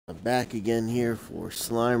Back again here for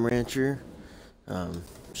Slime Rancher.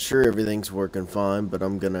 Sure everything's working fine, but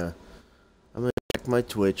I'm gonna check my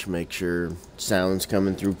Twitch, make sure sound's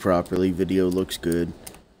coming through properly, video looks good.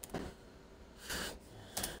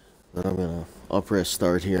 But I'll press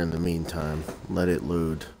start here in the meantime, let it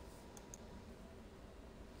load.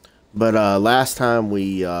 But last time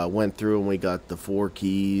we went through and we got the 4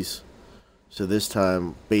 keys. So this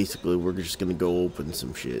time, basically, we're just gonna go open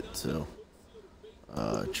some shit. So,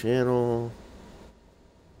 channel.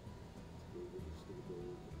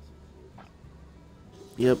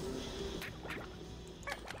 Yep.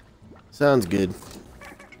 Sounds good.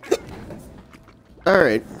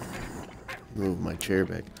 Alright. Move my chair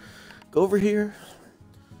back. Go over here.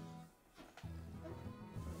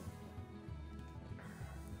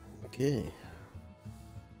 Okay.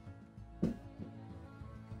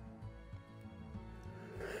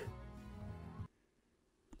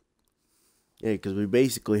 Yeah, because we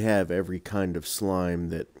basically have every kind of slime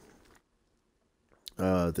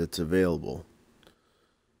that's available.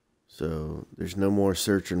 So there's no more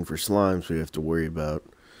searching for slimes we have to worry about.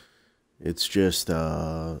 It's just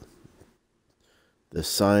the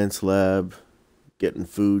science lab, getting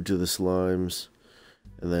food to the slimes,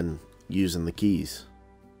 and then using the keys.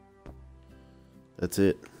 That's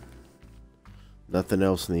it. Nothing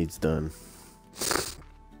else needs done.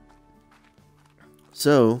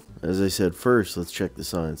 So, as I said first, let's check the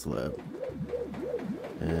science lab.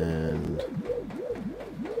 And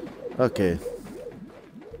okay.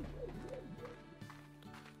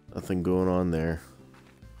 Nothing going on there.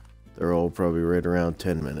 They're all probably right around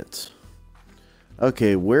 10 minutes.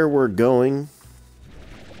 Okay, where we're going,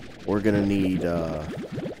 we're gonna need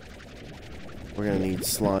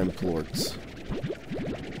slime plorts.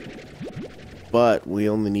 But we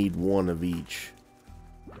only need 1 of each.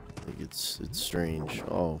 I think it's strange.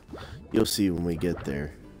 Oh, you'll see when we get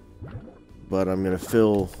there. But I'm gonna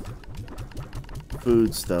fill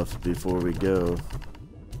food stuff before we go.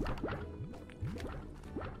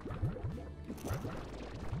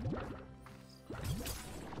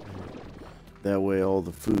 That way all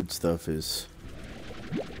the food stuff is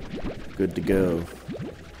good to go.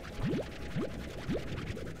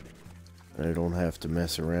 I don't have to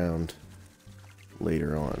mess around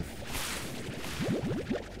later on.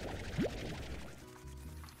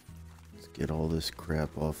 Let's get all this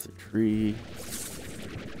crap off the tree.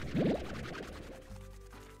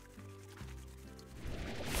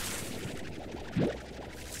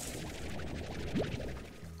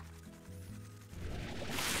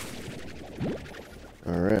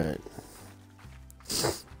 Alright.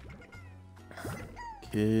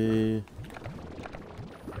 Okay.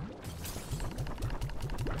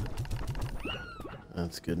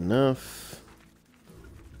 That's good enough.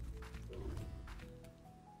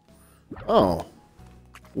 Oh.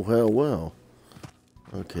 Well.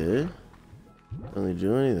 Okay. Doesn't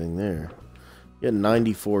do anything there. Get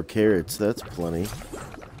 94 carrots. That's plenty.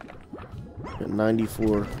 Get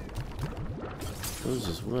 94 those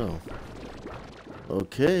as well.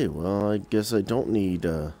 Okay, well, I guess I don't need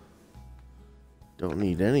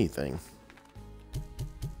anything.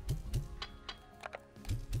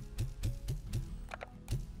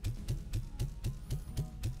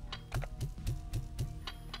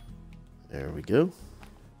 There we go.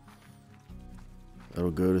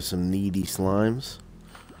 That'll go to some needy slimes.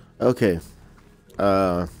 Okay.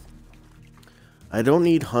 I don't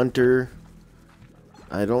need hunter.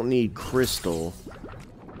 I don't need crystal.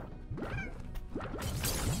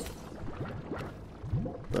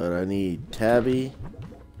 But I need tabby.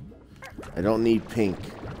 I don't need pink.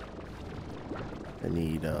 I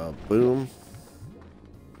need boom.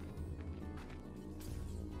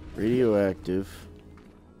 Radioactive.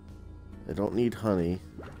 I don't need honey.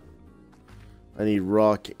 I need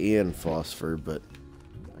rock and phosphor, but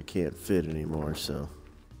I can't fit anymore, so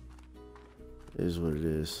it is what it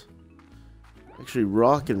is. Actually,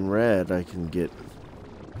 rock and red I can get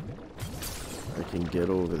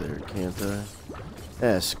over there, can't I?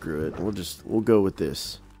 Ah, screw it. We'll go with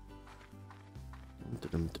this.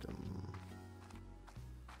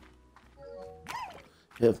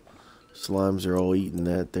 Yep. Slimes are all eating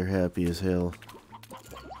that. They're happy as hell.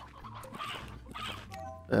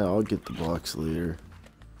 Ah, I'll get the box later.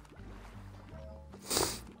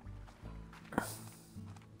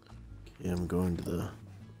 Okay, I'm going to the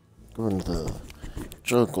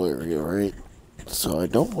jungle area, right? So I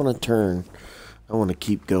don't want to turn. I want to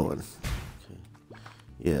keep going.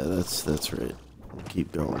 Yeah, that's right. We'll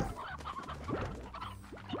keep going.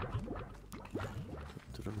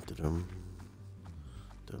 Okay,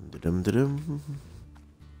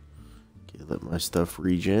 let my stuff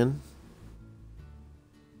regen.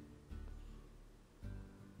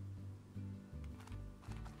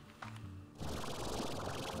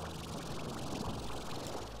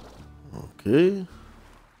 Okay.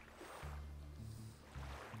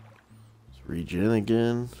 Let's regen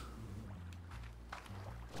again.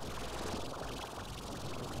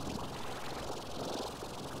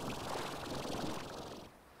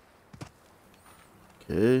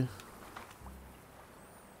 Okay.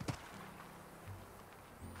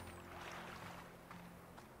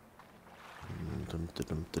 Dum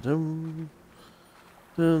dum dum dum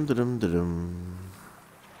dum dum dum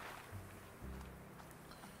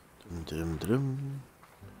dum dum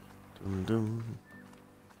dum dum.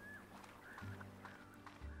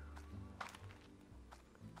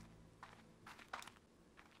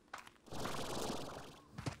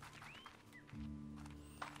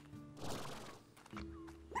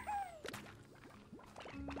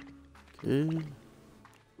 Okay.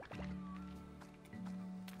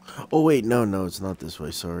 Oh wait, no, it's not this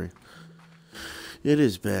way, sorry. It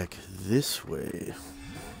is back this way.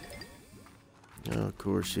 Oh, of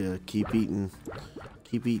course, yeah, keep eating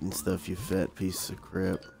stuff, you fat piece of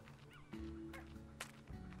crap.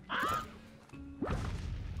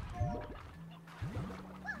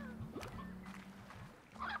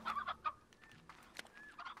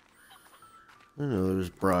 I know there's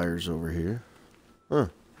briars over here. Huh.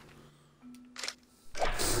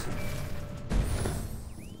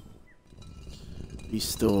 He's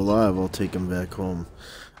still alive, I'll take him back home.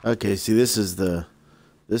 Okay, see this is the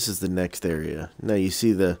next area. Now you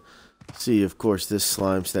see of course this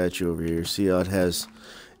slime statue over here. See how it has,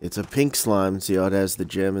 it's a pink slime. See how it has the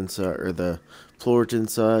gem inside, or the plort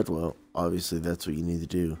inside? Well, obviously that's what you need to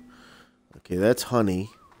do. Okay, that's honey.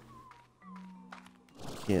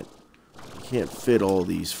 You can't fit all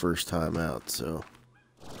these first time out, so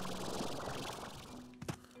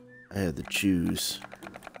I had to choose.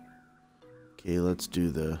 Okay, let's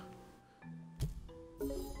do the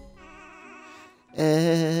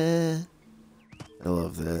I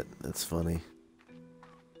love that. That's funny.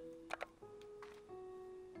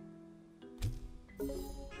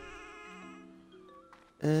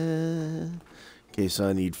 Okay, so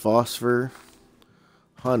I need phosphor,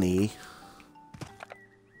 honey,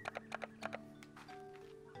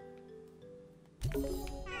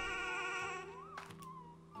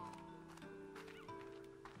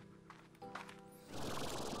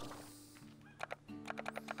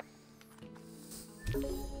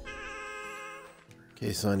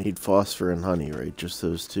 okay, so I need phosphor and honey, right? Just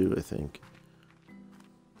those two, I think.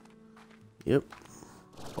 Yep.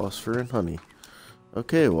 Phosphor and honey.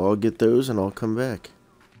 Okay, well, I'll get those and I'll come back.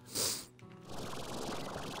 So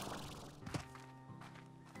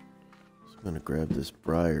I'm gonna grab this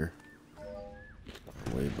briar on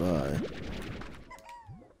the way by.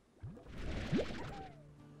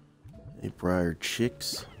 Any briar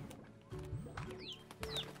chicks?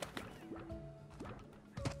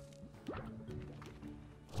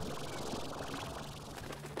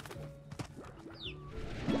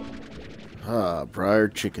 Ah, briar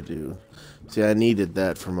chickadoo. See, I needed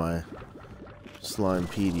that for my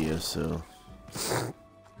Slimepedia, so...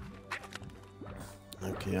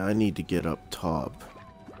 Okay, I need to get up top.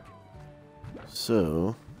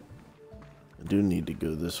 So... I do need to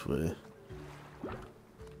go this way. God,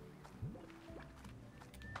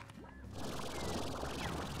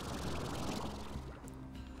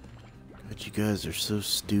 you guys are so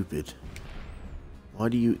stupid. Why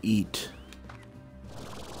do you eat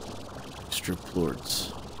extra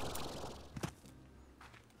plorts?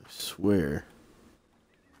 I swear.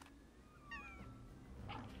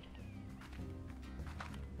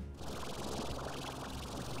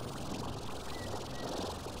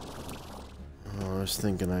 Oh, I was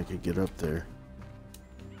thinking I could get up there.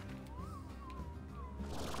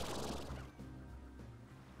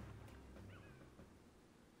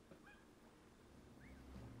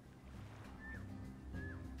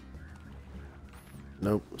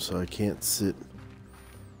 Nope, so I can't sit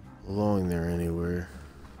along there anywhere.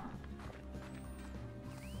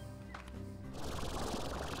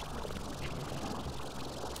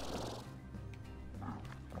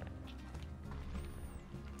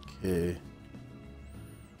 Okay.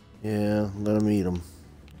 Yeah, let them eat them.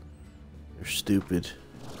 They're stupid.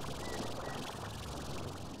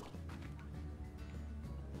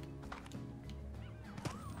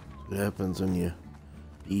 What happens when you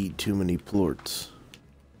eat too many plorts?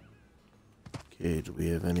 Okay, do we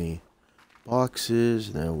have any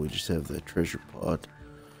boxes? No, we just have the treasure pod.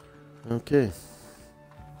 Okay.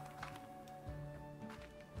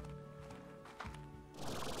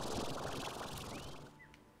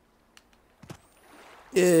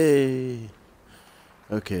 Yay!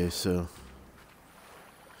 Okay, so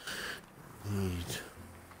need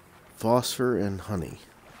phosphor and honey.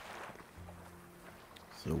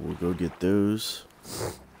 So we'll go get those.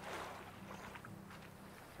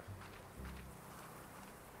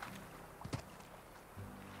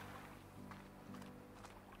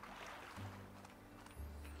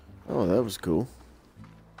 Oh, that was cool.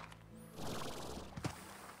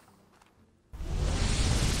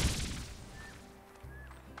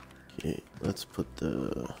 Okay, let's put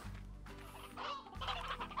the...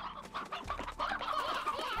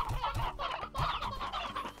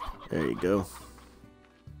 There you go.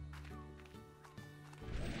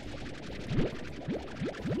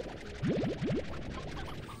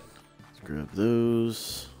 Let's grab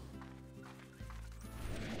those.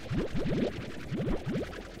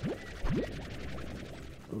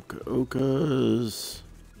 Okas.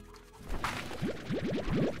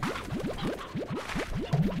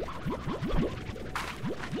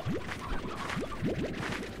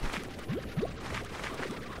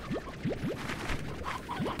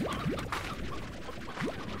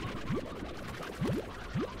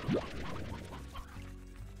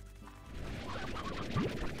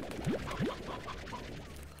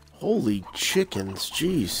 Holy chickens,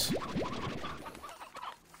 jeez.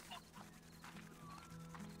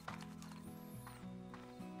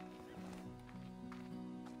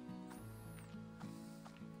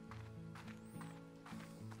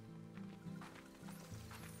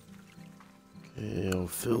 Okay, I'll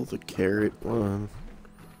fill the carrot one.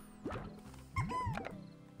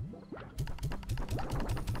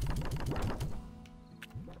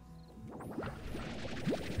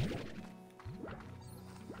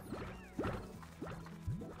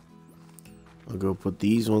 I'll go put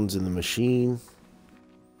these ones in the machine.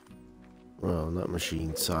 Well, not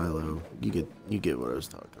machine, silo. You get what I was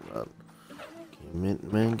talking about. Okay,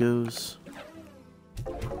 mint mangoes.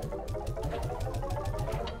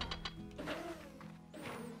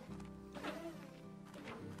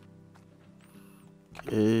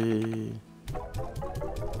 Okay.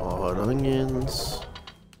 Odd onions.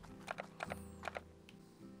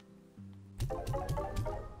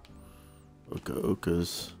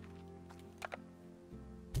 Okas.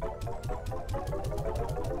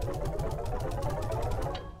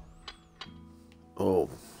 Oh.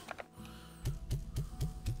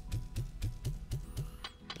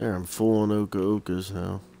 There, I'm full on okas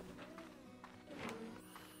now.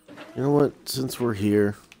 You know what? Since we're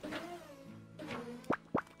here,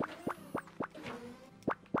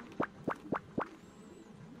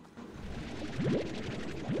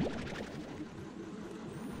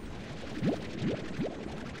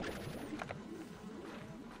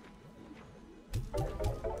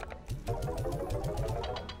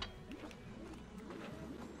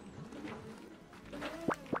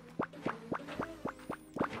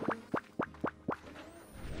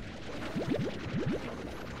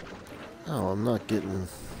 oh, I'm not getting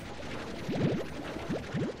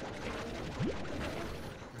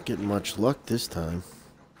much luck this time.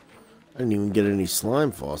 I didn't even get any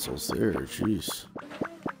slime fossils there, jeez.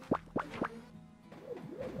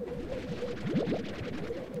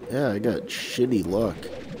 Yeah, I got shitty luck.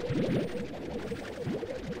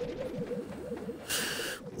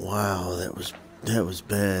 Wow, that was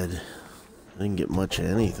bad. I didn't get much of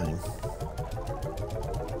anything.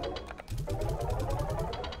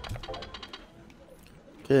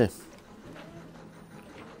 Okay.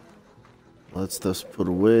 That stuff's put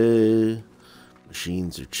away.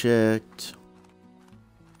 Machines are checked.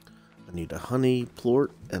 I need a honey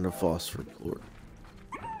plort and a phosphor plort.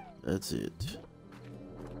 That's it.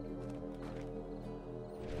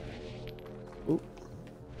 Oh.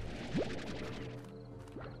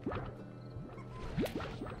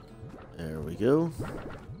 There we go.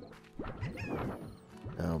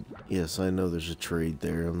 Now, yes, I know there's a trade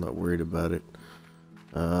there. I'm not worried about it.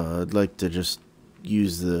 I'd like to just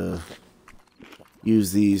use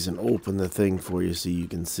these and open the thing for you so you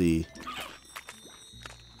can see.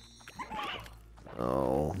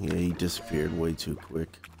 Oh, yeah, he disappeared way too quick.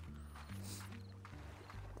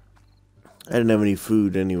 I didn't have any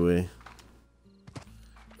food anyway.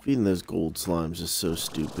 Feeding those gold slimes is so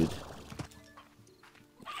stupid.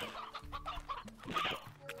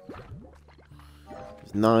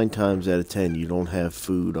 Nine times out of 10 you don't have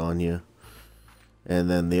food on you. And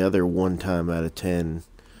then the other 1 time out of 10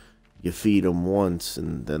 you feed them once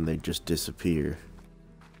and then they just disappear.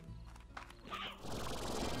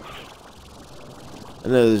 I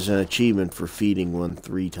know there's an achievement for feeding one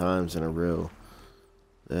 3 times in a row.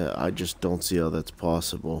 I just don't see how that's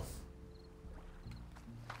possible.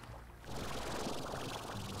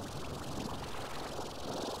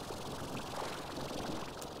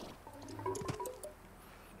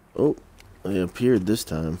 Oh, they appeared this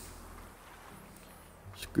time.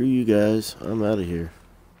 Screw you guys, I'm out of here.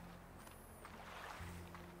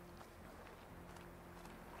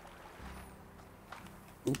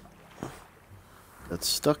 got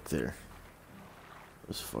stuck there. That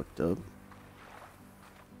was fucked up.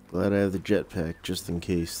 Glad I have the jetpack just in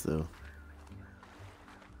case, though.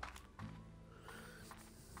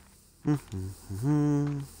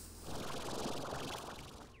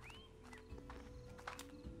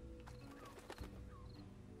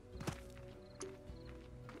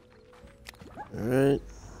 Alright.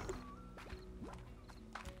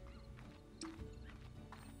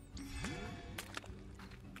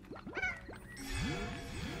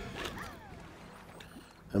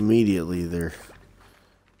 Immediately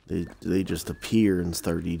they just appear and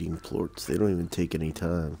start eating plorts. They don't even take any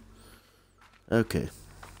time. Okay.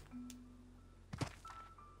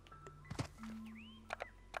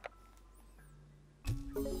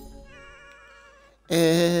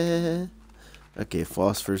 Okay,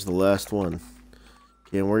 Phosphor's the last one.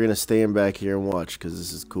 Okay, and we're gonna stand back here and watch because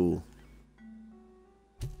this is cool.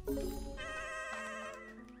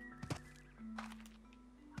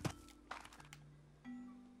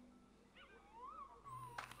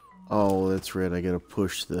 Oh, that's right. I gotta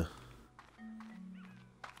push the...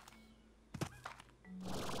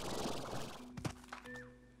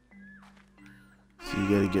 So you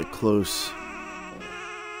gotta get close.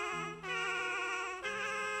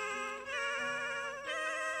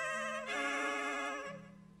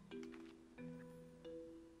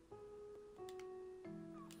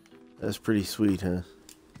 That's pretty sweet, huh?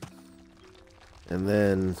 And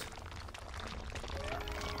then...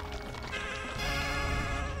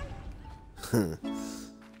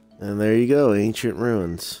 and there you go, ancient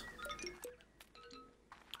ruins.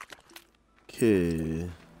 Okay. Yeah,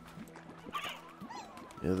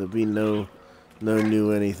 there'll be no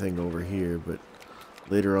new anything over here, but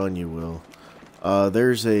later on you will.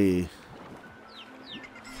 There's a...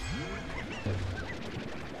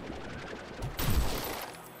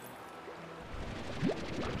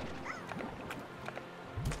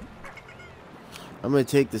 I'm gonna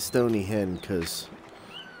take the Stony Hen because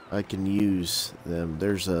I can use them.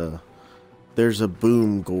 There's a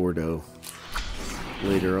Boom Gordo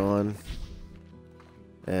later on,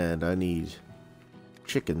 and I need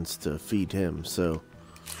chickens to feed him, so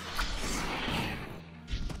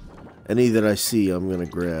any that I see I'm gonna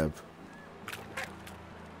grab.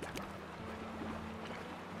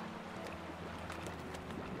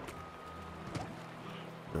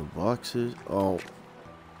 No boxes. Oh,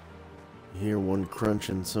 I hear one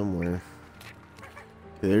crunching somewhere.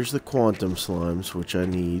 Okay, there's the quantum slimes, which I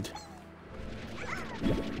need.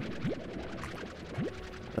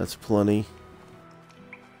 That's plenty.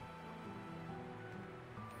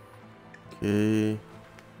 Okay.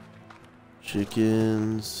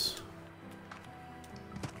 Chickens.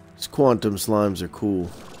 These quantum slimes are cool.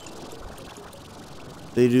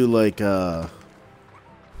 They do like,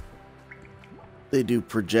 they do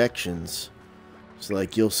projections. So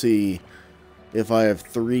like you'll see if I have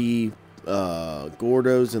 3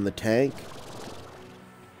 Gordos in the tank,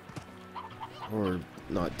 or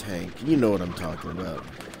not tank, you know what I'm talking about.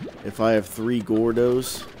 If I have 3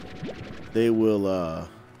 Gordos, they will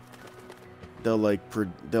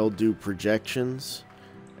they'll do projections,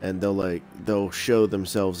 and they'll show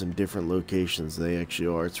themselves in different locations they actually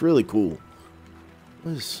are. It's really cool.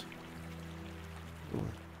 What is... I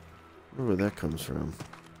wonder where that comes from.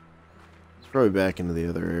 It's probably back into the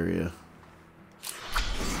other area.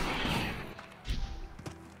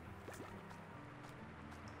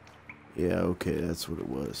 Yeah, okay, that's what it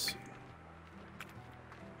was.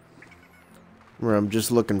 Where I'm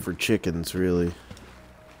just looking for chickens, really.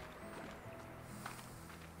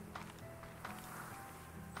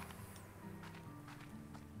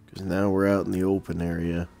 Because now we're out in the open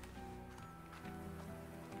area.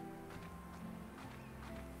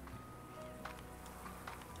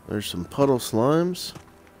 There's some puddle slimes.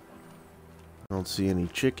 I don't see any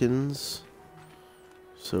chickens.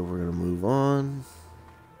 So we're going to move on.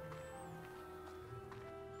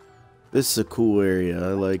 This is a cool area.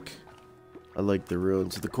 I like the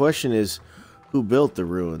ruins. The question is, who built the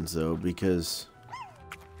ruins, though? Because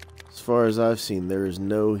as far as I've seen, there is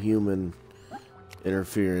no human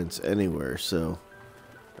interference anywhere. So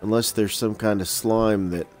unless there's some kind of slime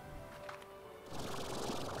that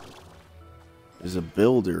is a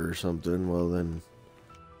builder or something, well then...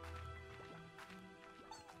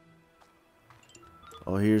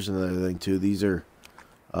 Oh, here's another thing too. These are,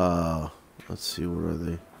 let's see, what are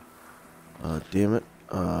they? Damn it.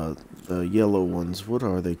 The yellow ones, what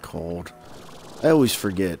are they called? I always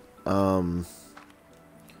forget.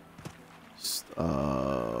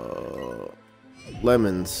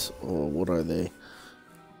 Lemons. Oh, what are they?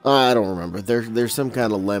 I don't remember. There's some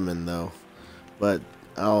kind of lemon though. But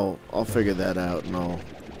I'll figure that out and I'll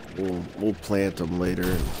We'll plant them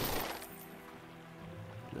later.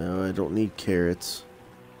 No, I don't need carrots.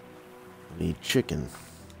 I need chicken.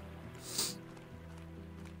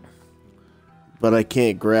 But I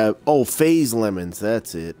can't grab... Oh, phase lemons.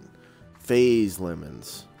 That's it. Phase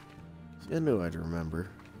lemons. See, I knew I'd remember.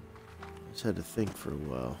 I just had to think for a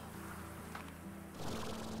while.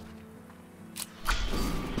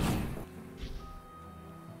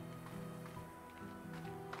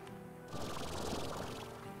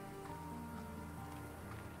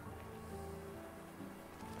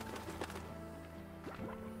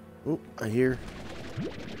 Oh, I hear.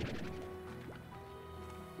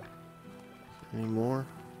 Any more?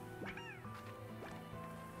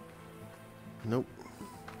 Nope.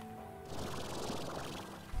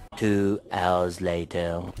 2 hours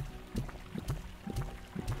later.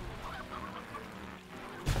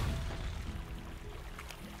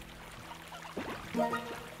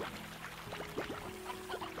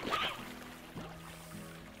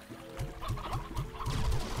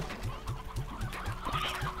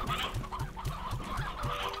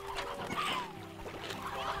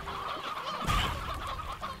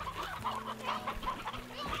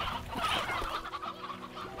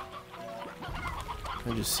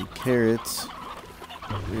 I just see carrots.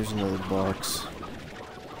 Here's another box.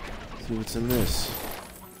 See what's in this.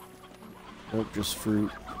 Nope, just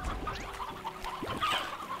fruit.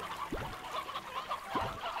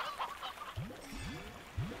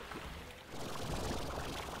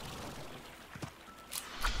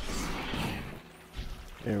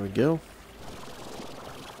 There we go.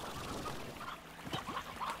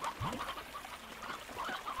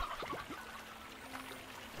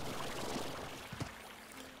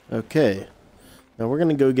 Okay, now we're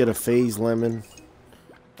gonna go get a phase lemon,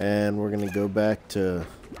 and we're gonna go back to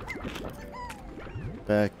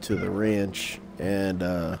the ranch and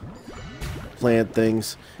plant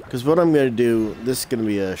things. Because what I'm gonna do, this is gonna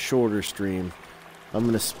be a shorter stream. I'm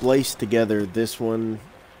gonna splice together this one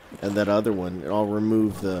and that other one, and I'll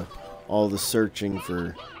remove all the searching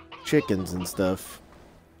for chickens and stuff,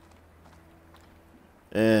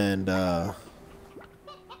 and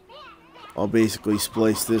I'll basically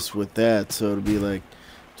splice this with that, so it'll be like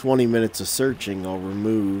 20 minutes of searching I'll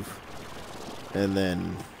remove, and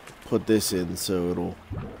then put this in, so it'll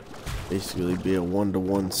basically be a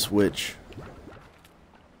 1-to-1 switch.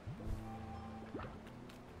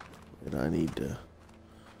 And I need to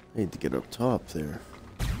get up top there.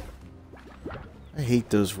 I hate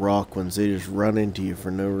those rock ones. They just run into you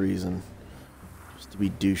for no reason. Just to be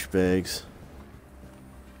douchebags.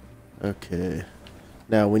 Okay.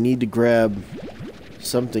 Now we need to grab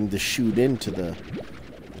something to shoot into the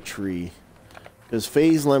tree. Because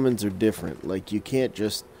phase lemons are different. Like, you can't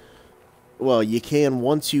just... Well, you can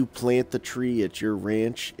once you plant the tree at your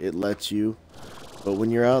ranch, it lets you. But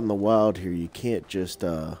when you're out in the wild here, you can't just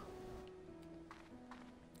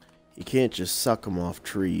suck them off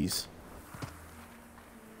trees.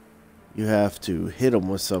 You have to hit them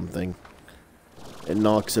with something. It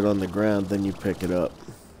knocks it on the ground, then you pick it up.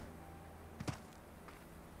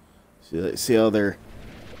 See how they're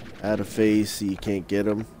out of phase, so you can't get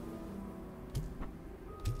them?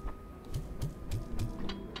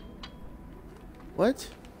 What?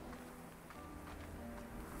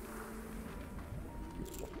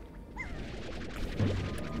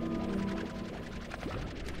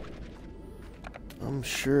 I'm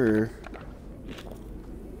sure.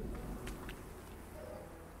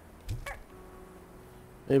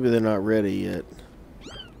 Maybe they're not ready yet.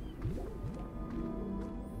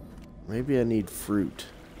 Maybe I need fruit.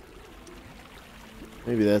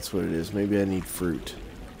 Maybe that's what it is. Maybe I need fruit.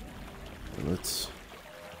 Let's...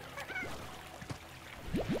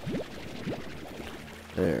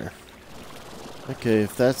 There. Okay,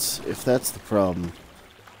 if that's the problem,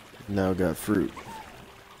 I've now got fruit.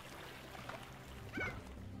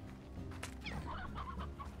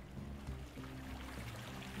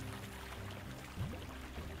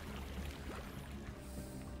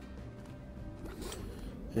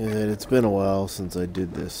 And it's been a while since I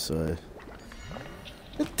did this, so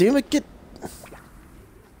God damn it, get...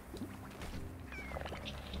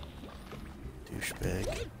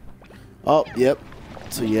 Douchebag. Oh, yep.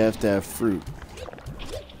 So you have to have fruit.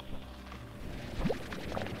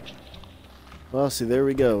 Well, see, there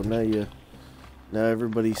we go. Now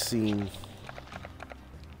everybody's seen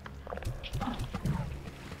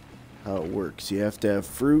how it works. You have to have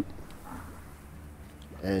fruit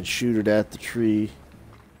and shoot it at the tree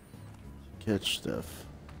to catch stuff.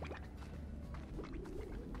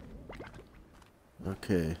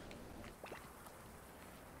 Okay.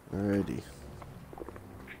 Alrighty.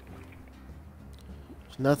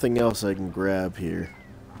 There's nothing else I can grab here.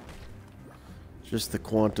 Just the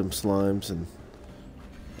quantum slimes and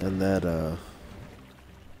that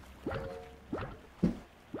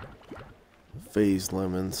phase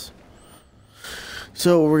lemons.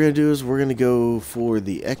 So what we're gonna do is we're gonna go for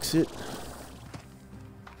the exit.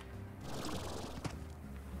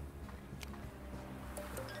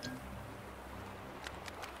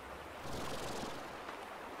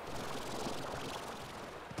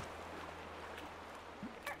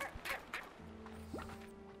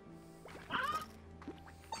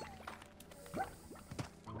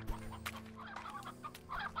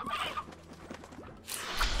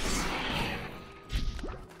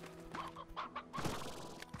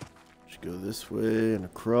 Go this way and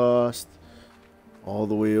across, all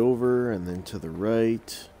the way over, and then to the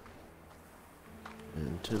right.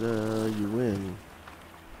 And ta-da, you win.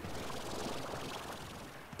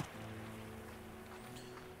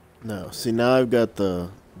 No, see, now I've got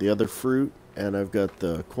the other fruit, and I've got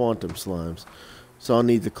the quantum slimes. So I'll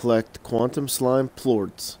need to collect quantum slime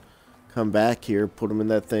plorts. Come back here, put them in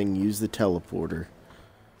that thing, use the teleporter.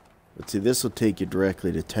 But see, this will take you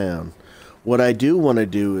directly to town. What I do want to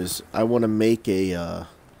do is I want to make a,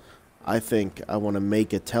 I think I want to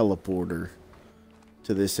make a teleporter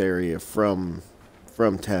to this area from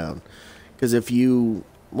town. Because if you,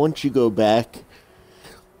 once you go back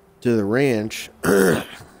to the ranch,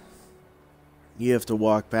 you have to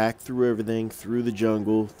walk back through everything, through the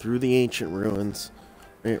jungle, through the ancient ruins.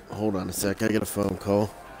 Here, hold on a sec, I got a phone call.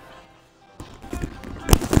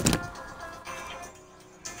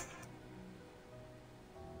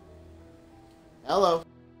 Hello.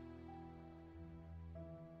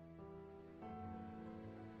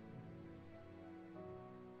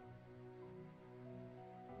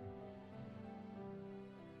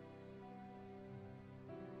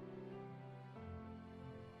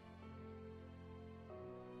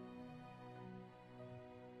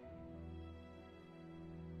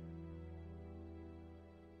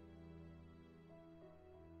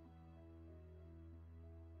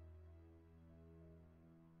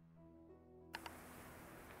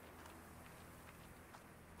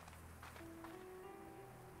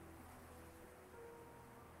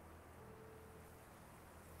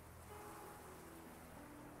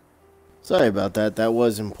 Sorry about that. That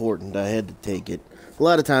was important. I had to take it. A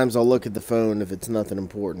lot of times I'll look at the phone. If it's nothing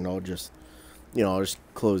important, I'll just, I'll just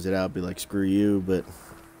close it out, be like, screw you. But,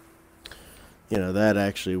 that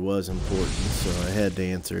actually was important, so I had to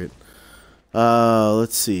answer it.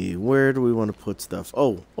 Let's see. Where do we want to put stuff?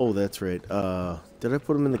 Oh, that's right. Did I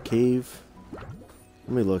put them in the cave? Let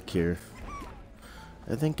me look here.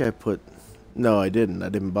 I think I put... No, I didn't. I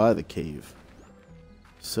didn't buy the cave.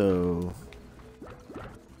 So...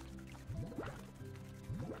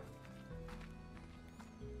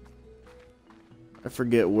 I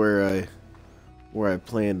forget where I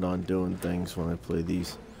planned on doing things when I play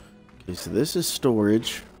these. Okay, so this is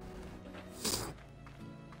storage.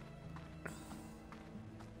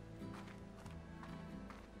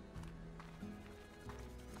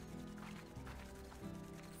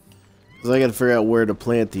 Because I gotta figure out where to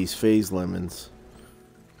plant these phase lemons.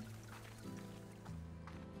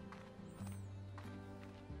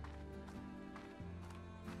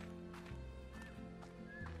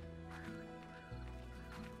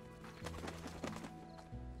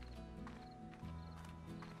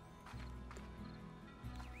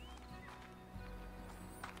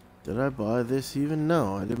 Did I buy this even?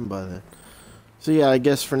 No, I didn't buy that. So yeah, I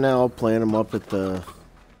guess for now I'll plant them up at the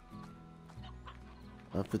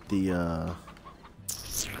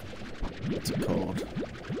what's it called?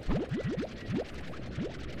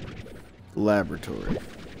 Laboratory.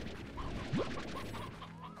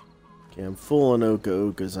 Okay, I'm full on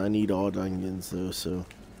okas. I need odd onions though, so.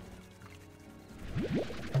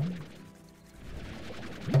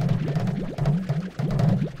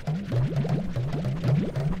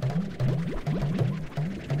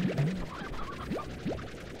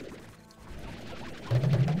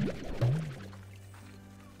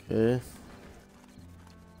 Okay.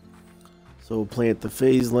 So we'll plant the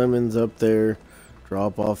phase lemons up there,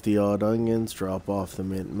 drop off the odd onions, drop off the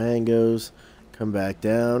mint mangoes, come back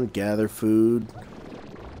down, gather food,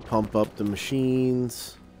 pump up the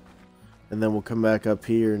machines, and then we'll come back up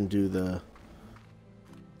here and do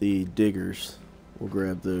the diggers. We'll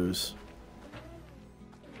grab those.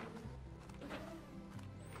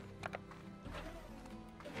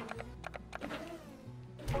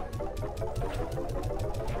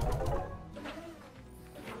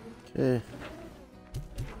 Okay.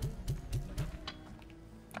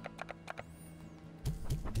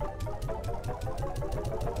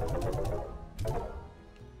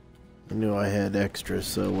 I knew I had extras,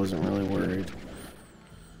 so I wasn't really worried.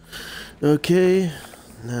 Okay,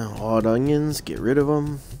 now odd onions, get rid of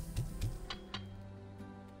them.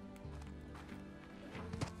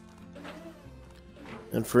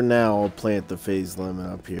 And for now, I'll plant the phase lemon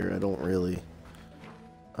up here. I don't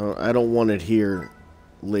want it here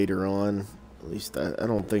later on. At least I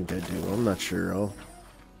don't think I do. I'm not sure. I'll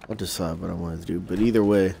decide what I want to do. But either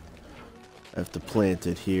way, I have to plant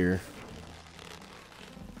it here.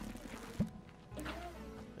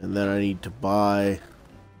 And then I need to buy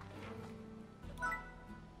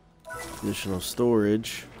additional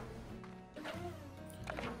storage.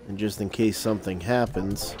 And just in case something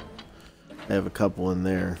happens, I have a couple in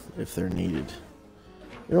there if they're needed.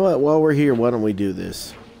 You know what? While we're here, why don't we do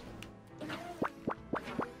this?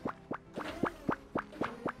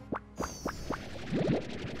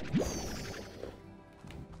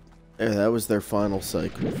 Yeah, that was their final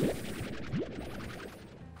cycle.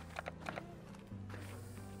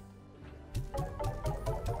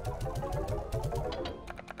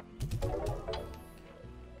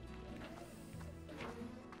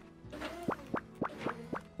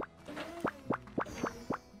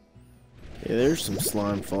 Okay, there's some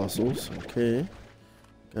slime fossils. Okay.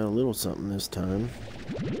 Got a little something this time.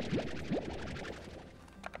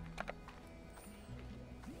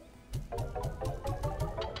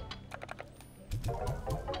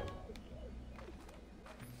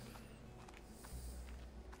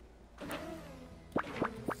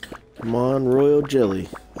 Come on, royal jelly.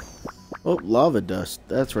 Oh, lava dust.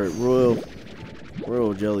 That's right,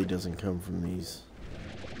 royal jelly doesn't come from these.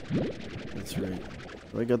 That's right.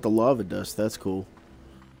 I got the lava dust. That's cool.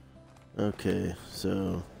 Okay,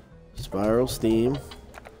 so spiral steam,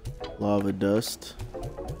 lava dust,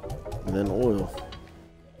 and then oil.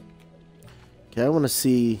 Okay, I want to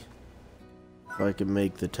see if I can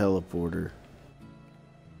make the teleporter.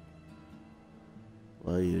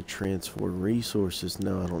 Allow you to transfer resources.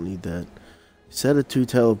 No, I don't need that. Set of 2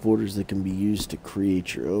 teleporters that can be used to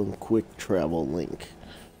create your own quick travel link.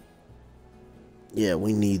 Yeah,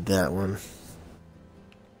 we need that one.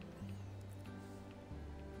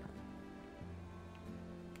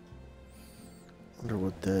 Wonder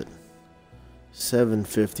what that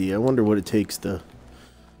 750. I wonder what it takes to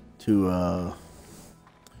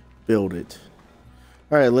build it.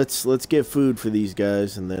 All right, let's get food for these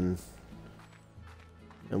guys, and then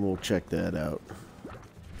we'll check that out.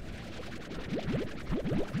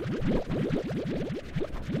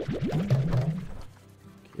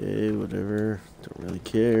 Okay, whatever. Don't really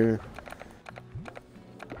care.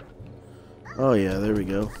 Oh yeah, there we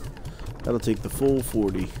go. That'll take the full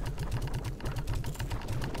 40.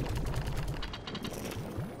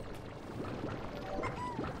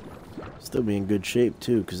 Still be in good shape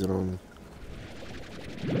too, because I don't.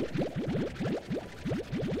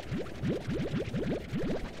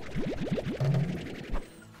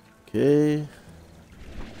 Okay.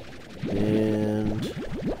 And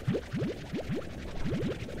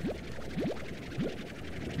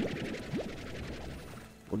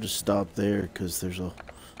we'll just stop there because there's a.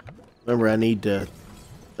 Remember, I need to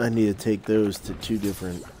take those to two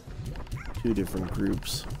different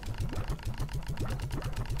groups.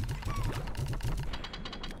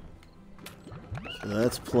 So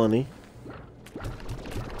that's plenty.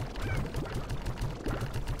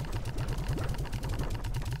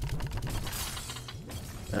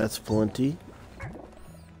 That's plenty.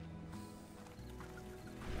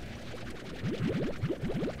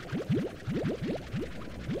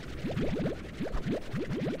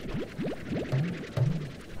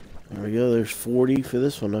 There we go, there's 40 for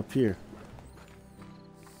this one up here.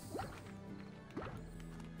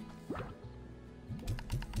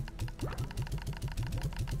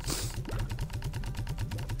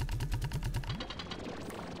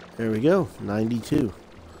 There we go, 92.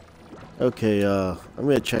 Okay, I'm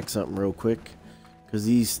gonna check something real quick, because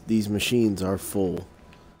these machines are full.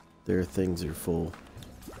 Their things are full.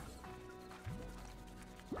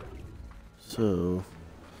 So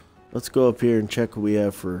let's go up here and check what we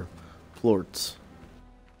have for plorts.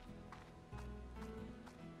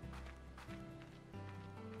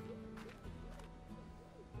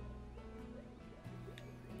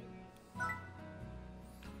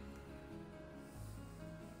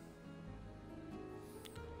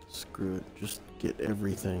 Screw it, just get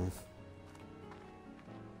everything.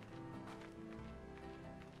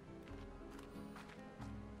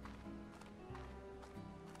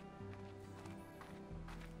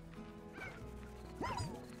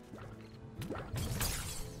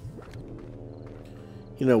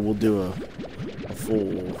 You know, we'll do a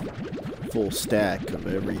full stack of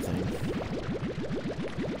everything.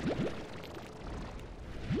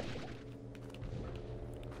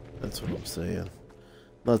 That's what I'm saying.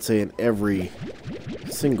 Not saying every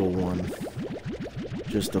single one,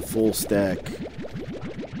 just a full stack.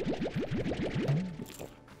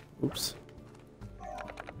 Oops.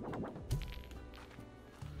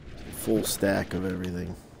 Full stack of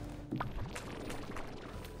everything.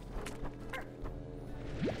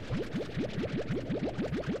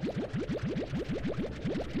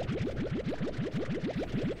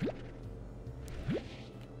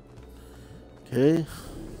 Okay.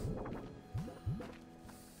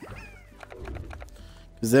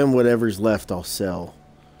 Because then whatever's left I'll sell.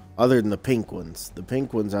 Other than the pink ones. The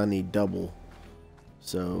pink ones I need double.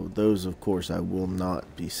 So those of course I will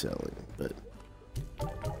not be selling. But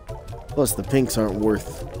plus the pinks aren't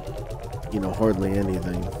worth, you know, hardly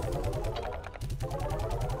anything.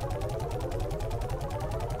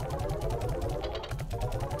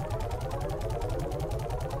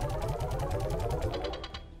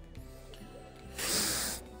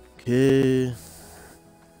 Okay.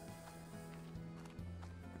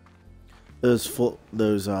 Those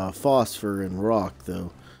phosphor and rock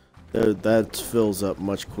though, that fills up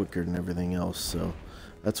much quicker than everything else, so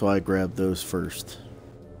that's why I grabbed those first.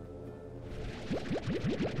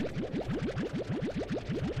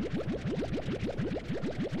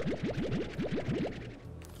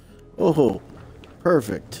 Oh,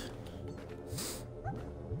 perfect.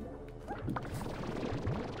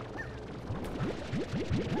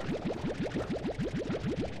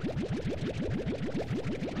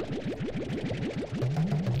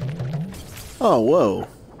 Oh, whoa.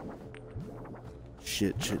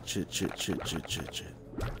 Shit.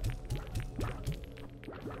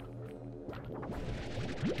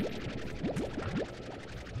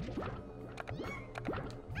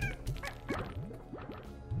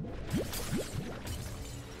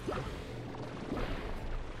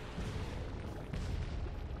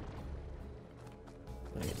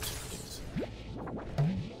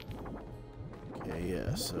 Okay,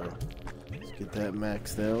 yeah, so let's get that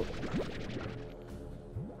maxed out.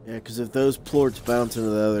 Yeah, because if those plorts bounce into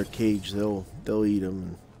the other cage, they'll eat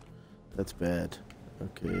them. That's bad.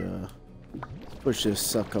 Okay, let's push this,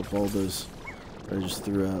 suck up all those I just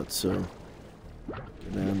threw out. So,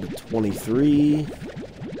 get down to 23.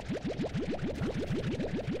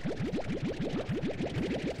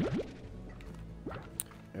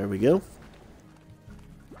 There we go.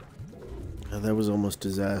 Oh, that was almost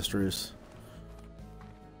disastrous.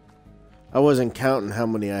 I wasn't counting how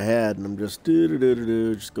many I had, and I'm just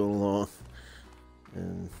just going along.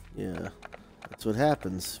 And yeah, that's what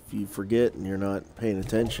happens if you forget and you're not paying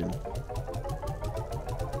attention.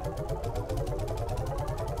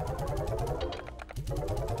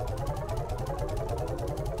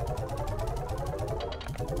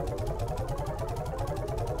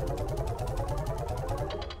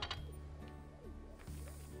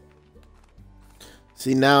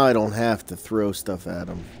 See, now I don't have to throw stuff at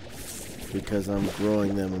them, because I'm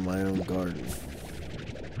growing them in my own garden.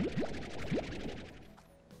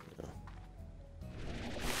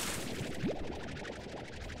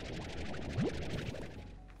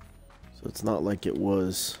 So it's not like it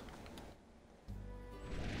was.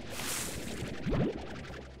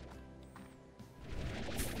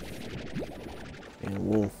 And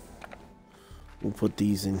we'll put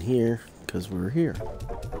these in here because we're here.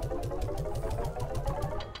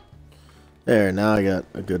 There, now I got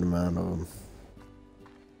a good amount of them.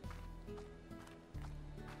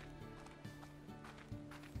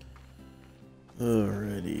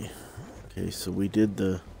 Alrighty. Okay, so we did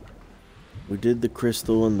the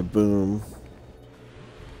crystal and the boom.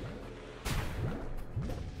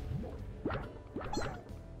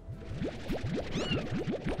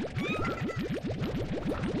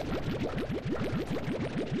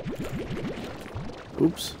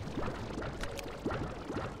 Oops.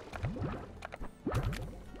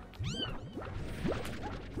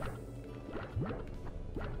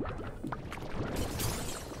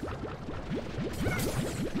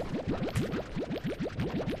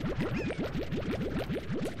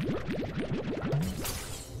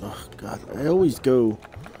 Oh God, I always go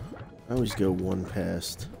one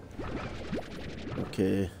past.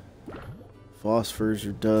 Okay. Phosphors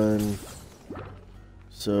are done.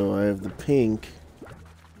 So I have the pink,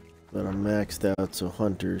 but I'm maxed out, so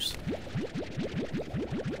hunters.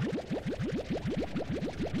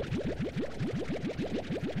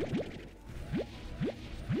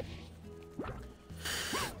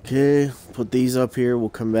 Okay, put these up here. We'll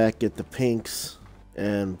come back, get the pinks,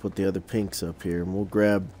 and put the other pinks up here. And we'll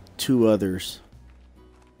grab 2 others.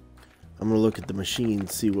 I'm going to look at the machine,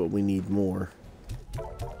 see what we need more.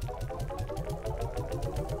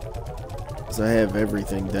 Because I have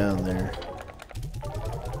everything down there.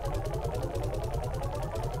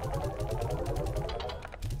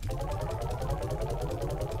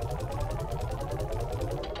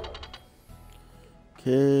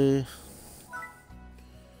 Okay.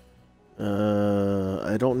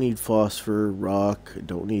 I don't need phosphor, rock, I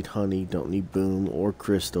don't need honey, don't need boom or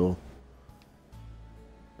crystal.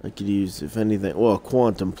 I could use, if anything, well,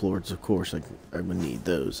 quantum plorts, of course, I would need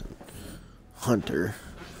those. Hunter.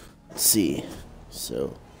 Let's see.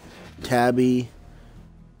 So, Tabby.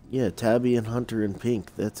 Yeah, Tabby and Hunter in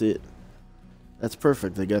pink. That's it. That's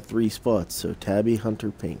perfect. I got 3 spots. So, Tabby,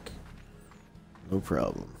 Hunter, pink. No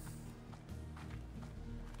problem.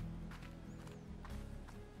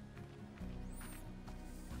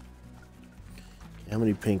 How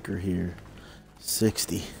many pink are here?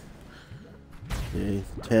 60. Okay,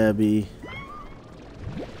 Tabby.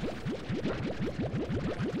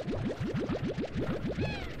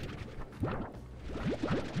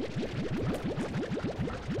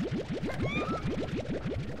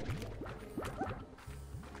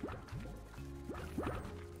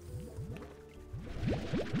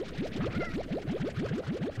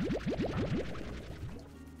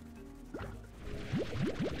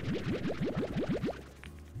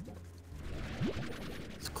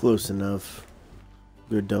 Close enough.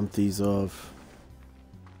 Go dump these off.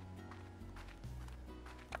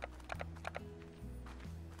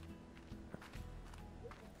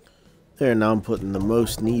 There, now I'm putting the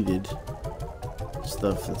most needed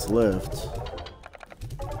stuff that's left.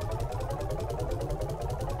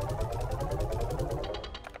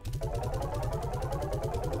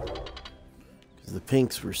 Because the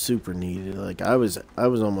pinks were super needed. Like I was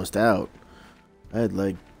almost out. I had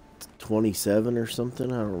like 27 or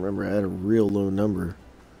something. I don't remember. I had a real low number.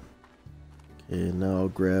 Okay, now I'll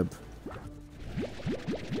grab. There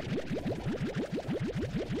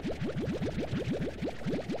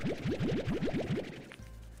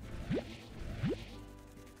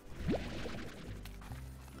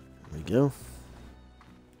we go.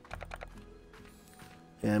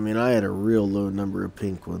 Yeah, I mean, I had a real low number of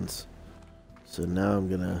pink ones. So now I'm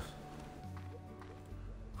gonna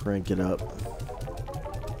crank it up.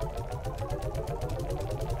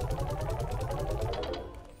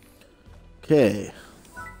 Okay.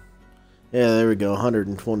 Yeah, there we go.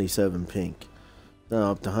 127 pink.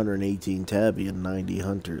 Now up to 118 Tabby and 90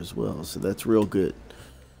 Hunter as well. So that's real good.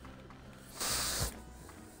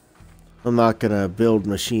 I'm not going to build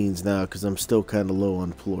machines now because I'm still kind of low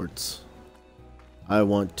on plorts. I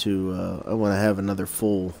want to have another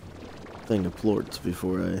full thing of plorts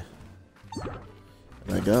before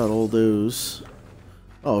I got all those.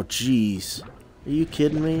 Oh, jeez. Are you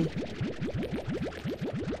kidding me?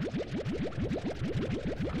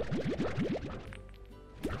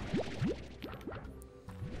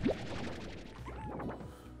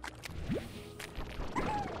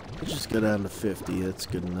 Go down to 50, that's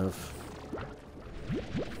good enough.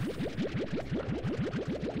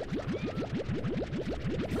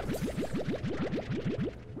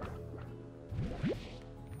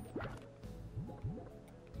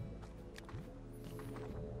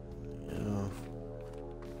 Yeah.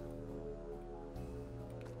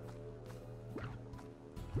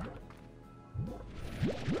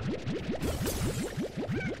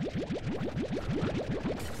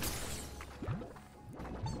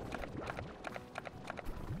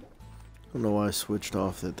 I don't know why I switched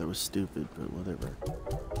off that was stupid, but whatever.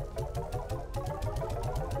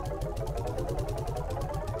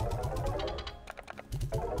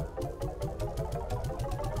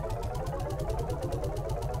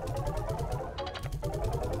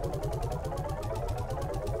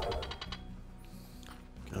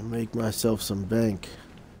 Gotta make myself some bank.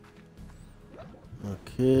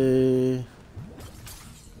 Okay.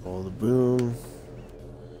 All the boom.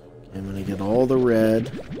 Okay, I'm gonna get all the red.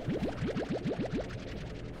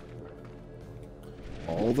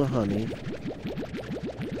 All the honey.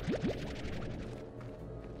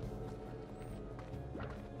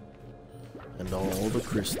 And all the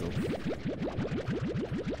crystal.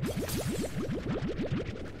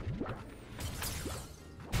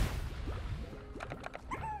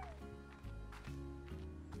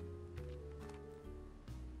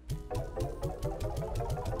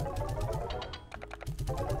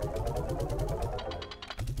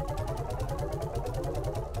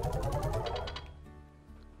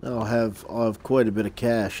 I'll have quite a bit of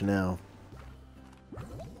cash now.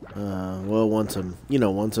 Well, once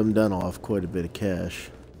I'm done, I'll have quite a bit of cash.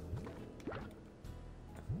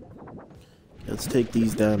 Let's take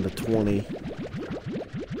these down to 20.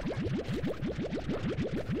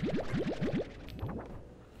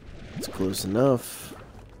 It's close enough.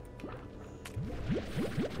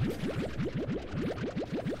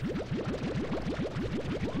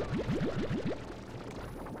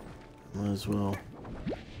 Might as well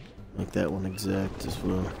make that one exact as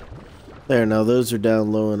well. There, now those are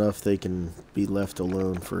down low enough they can be left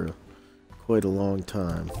alone for quite a long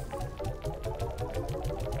time.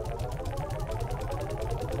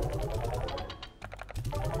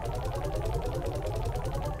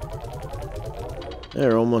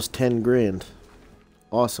 There, almost 10 grand.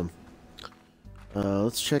 Awesome.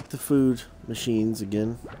 Let's check the food machines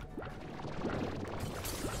again.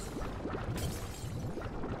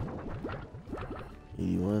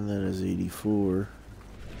 That is 84.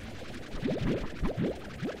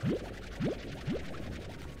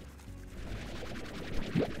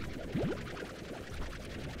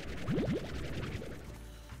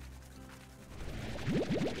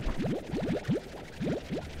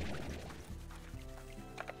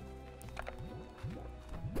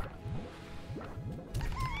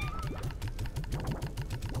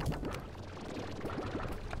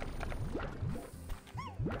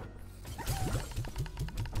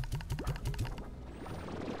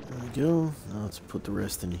 Go. Now let's put the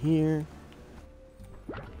rest in here.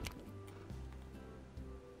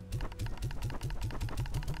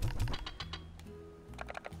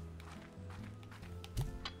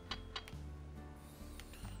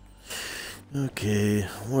 Okay,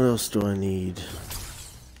 what else do I need?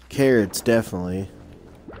 Carrots, definitely.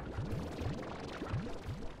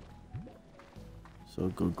 So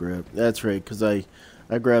go grab. That's right, because I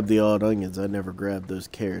grabbed the odd onions. I never grabbed those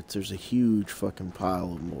carrots. There's a huge fucking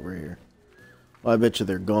pile of them over here. Well, I bet you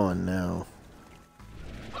they're gone now.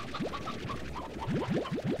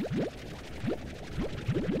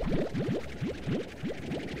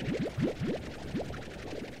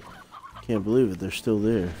 Can't believe it. They're still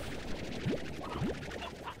there.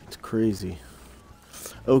 It's crazy.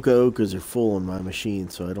 Okas are full in my machine,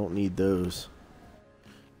 so I don't need those.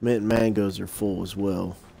 Mint mangoes are full as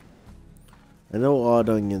well. I know odd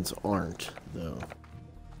onions aren't, though.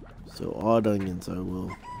 So odd onions I will.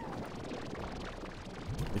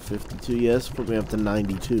 52, yes, put me up to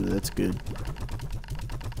 92, that's good.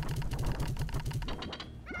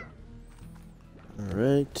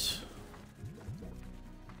 Alright.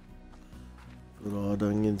 Put odd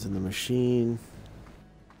onions in the machine.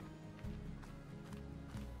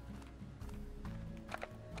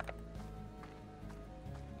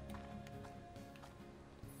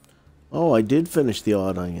 Oh, I did finish the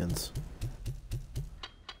odd onions.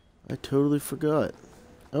 I totally forgot.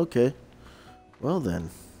 Okay. Well then.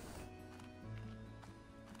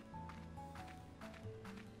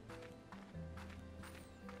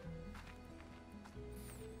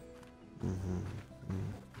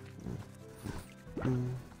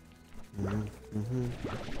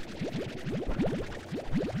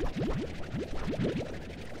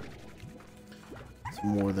 It's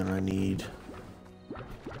more than I need.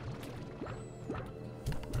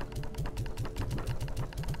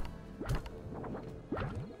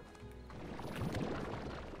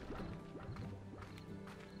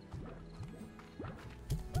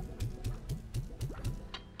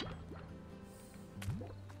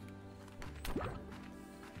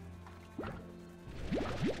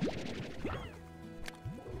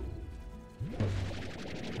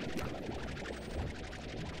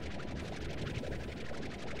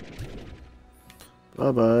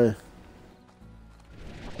 Bye-bye.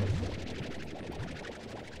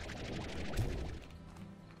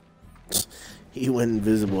 He went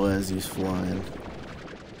invisible as he's flying.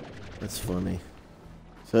 That's funny.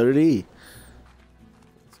 So did he.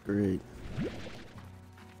 That's great.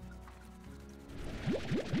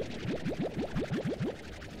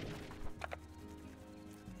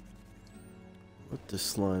 What the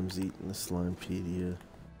slime's eating the Slimepedia?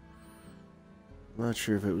 I'm not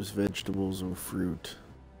sure if it was vegetables or fruit.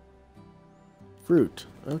 Fruit.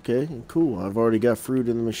 Okay, cool. I've already got fruit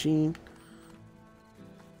in the machine.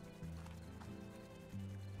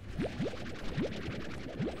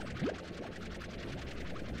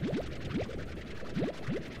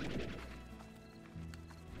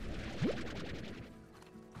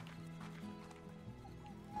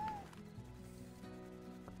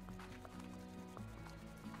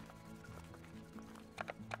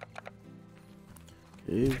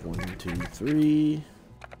 Okay, 1, 2, 3.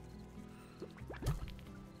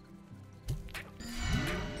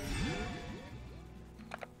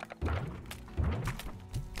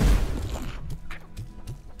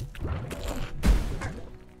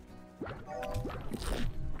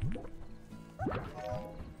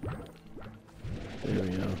 There we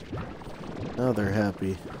go. Now they're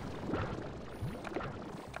happy.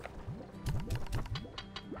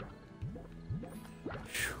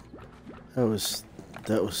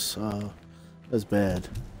 That was bad.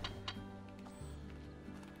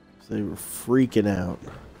 They were freaking out.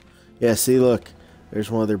 Yeah, see, look. There's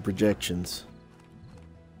one of their projections.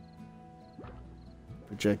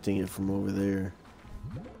 Projecting it from over there.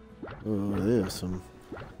 Oh, they have some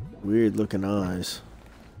weird looking eyes.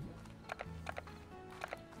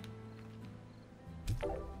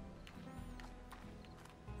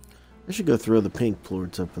 I should go throw the pink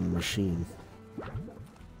plorts up in the machine.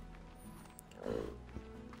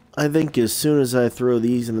 I think as soon as I throw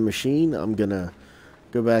these in the machine, I'm gonna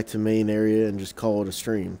go back to main area and just call it a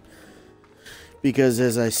stream. Because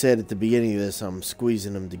as I said at the beginning of this, I'm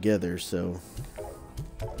squeezing them together, so...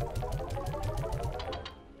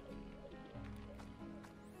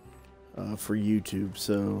 for YouTube,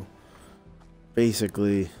 so...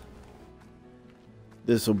 basically...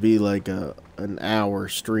 this will be like an hour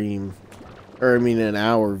stream, or I mean an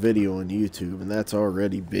hour video on YouTube, and that's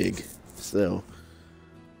already big. So,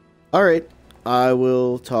 alright, I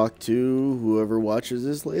will talk to whoever watches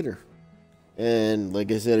this later. And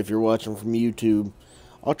like I said, if you're watching from YouTube,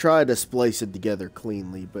 I'll try to splice it together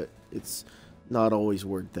cleanly, but it's not always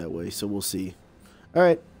worked that way, so we'll see.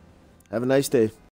 Alright, have a nice day.